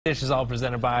Dish is all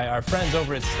presented by our friends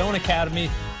over at Stone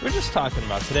Academy. We were just talking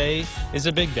about today is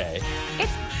a big day.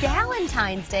 It's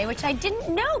Galentine's Day, which I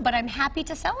didn't know, but I'm happy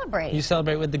to celebrate. You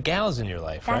celebrate with the gals in your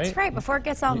life, right? That's right. Before it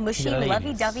gets all mushy and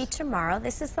lovey-dovey tomorrow,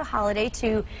 this is the holiday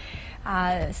to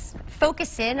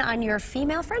focus in on your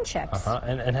female friendships.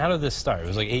 And how did this start? It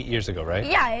was like 8 years ago, right?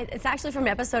 Yeah, it's actually from an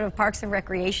episode of Parks and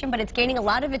Recreation, but it's gaining a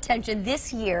lot of attention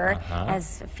this year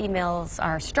as females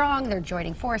are strong, they're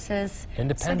joining forces.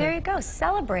 Independent. So there you go,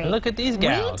 celebrate. And look at these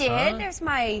gals. We did. There's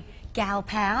my gal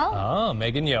pal. Oh,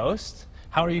 Megan Yost.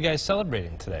 How are you guys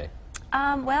celebrating today?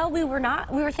 Well, we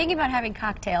were thinking about having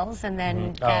cocktails, and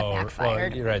then that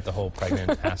backfired. Well, you're right, the whole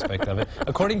pregnant aspect of it.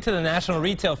 According to the National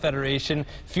Retail Federation,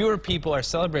 fewer people are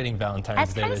celebrating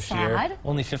Valentine's Day this year.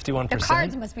 Only 51%. The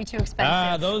cards must be too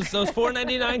expensive. Those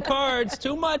 $4.99 cards,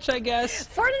 too much, I guess.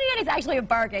 $4.99 is actually a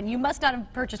bargain. You must not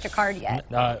have purchased a card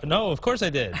yet. No, of course I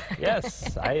did.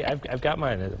 Yes, I've got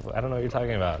mine. I don't know what you're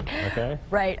talking about, okay?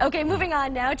 Right. Okay, moving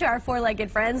on now to our four-legged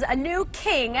friends. A new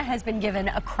king has been given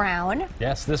a crown.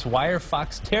 Yes, this wire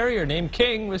fox terrier named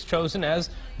King was chosen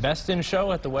as Best in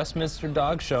Show at the Westminster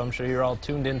Dog Show. I'm sure you're all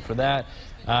tuned in for that.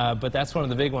 But that's one of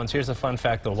the big ones. Here's a fun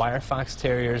fact. The wire fox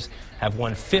terriers have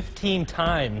won 15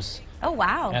 times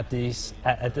at this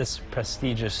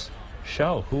prestigious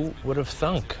show. Who would have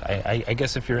thunk? I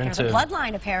guess if you're into the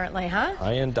bloodline, apparently, huh?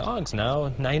 High-end dogs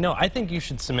now you know. I think you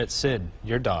should submit Sid,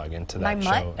 your dog, into that My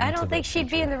show. mutt? I don't think she'd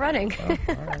be in the running. Oh,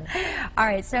 all right. All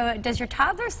right, so does your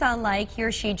toddler sound like he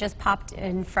or she just popped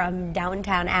in from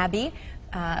downtown Abbey?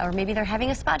 Or maybe they're having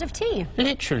a spot of tea.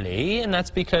 Literally, and that's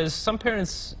because some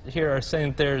parents here are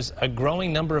saying there's a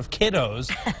growing number of kiddos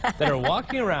that are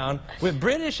walking around with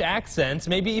British accents,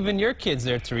 maybe even your kids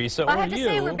there, Teresa, well, I have to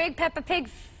say, we're big Peppa Pig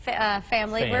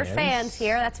family. We're fans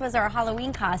here. That was our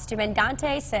Halloween costume. And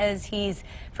Dante says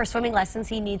for swimming lessons,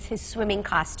 he needs his swimming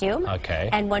costume. Okay.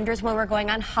 And wonders when we're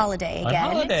going on holiday again.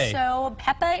 On holiday. So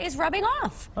Peppa is rubbing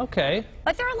off. Okay.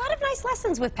 But there are a lot of nice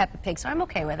lessons with Peppa Pig, so I'm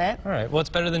okay with it. All right. Well, it's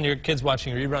better than your kids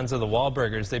watching reruns of the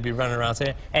Wahlburgers. They'd be running around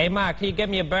saying, "Hey, Mark, can you get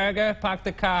me a burger? Park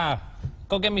the car.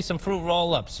 Go get me some fruit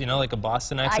roll-ups." You know, like a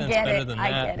Boston accent. It's better than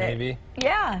that, maybe.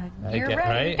 Yeah, you're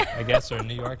right. I guess, or a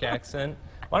New York accent.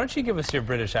 Why don't you give us your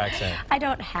British accent? I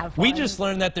don't have one. We just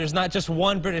learned that there's not just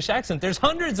one British accent. There's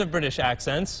hundreds of British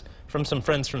accents from some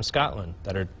friends from Scotland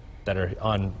that are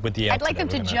on with the I'd like them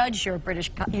to judge your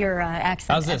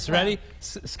accent. How's this? Ready?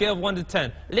 Scale of 1 to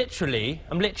 10. Literally,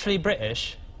 I'm literally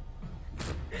British.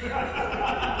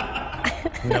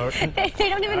 No. They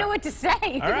don't even know what to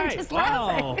say. All right. Just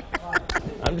laughing.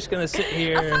 I'm just going to sit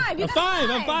here. A 5. A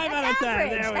 5 out of 10.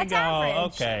 There we go.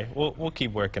 Average. Okay. We'll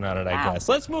keep working on it, I guess.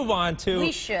 Let's move on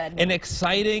to an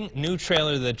exciting new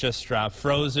trailer that just dropped,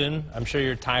 Frozen. I'm sure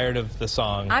you're tired of the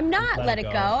song. I'm not. Let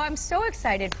it go. I'm so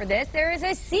excited for this. There is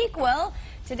a sequel.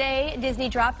 Today, Disney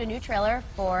dropped a new trailer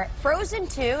for Frozen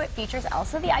 2. It features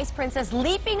Elsa the Ice Princess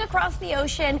leaping across the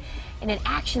ocean in an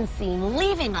action scene,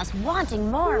 leaving us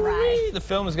wanting more, right? The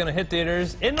film is going to hit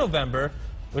theaters in November,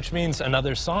 which means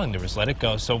another song. There was Let It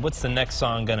Go. So what's the next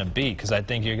song going to be? Because I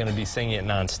think you're going to be singing it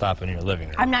nonstop in your living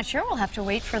room. I'm not sure. We'll have to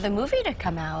wait for the movie to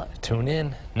come out. Tune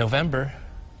in. November.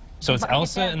 So it's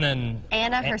Elsa and then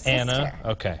Anna, her sister.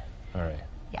 Okay. All right.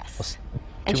 Yes.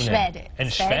 And Sved. And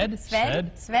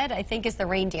Sved? Sved, I think, is the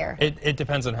reindeer. It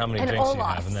depends on how many drinks Olaf, you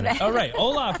have. And then oh, right.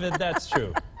 Olaf, that's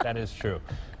true. That is true.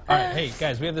 All right. Hey,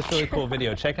 guys, we have this really cool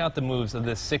video. Check out the moves of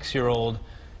this 6-year-old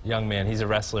young man. He's a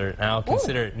wrestler now.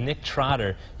 Consider Nick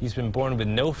Trotter. He's been born with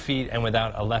no feet and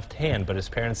without a left hand, but his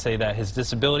parents say that his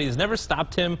disability has never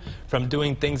stopped him from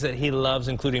doing things that he loves,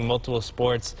 including multiple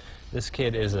sports. This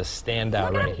kid is a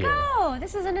standout right here. Look,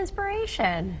 this is an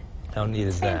inspiration. How neat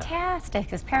is that?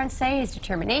 Fantastic. His parents say his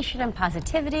determination and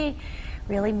positivity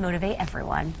really motivate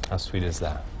everyone. How sweet is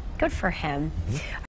that? Good for him.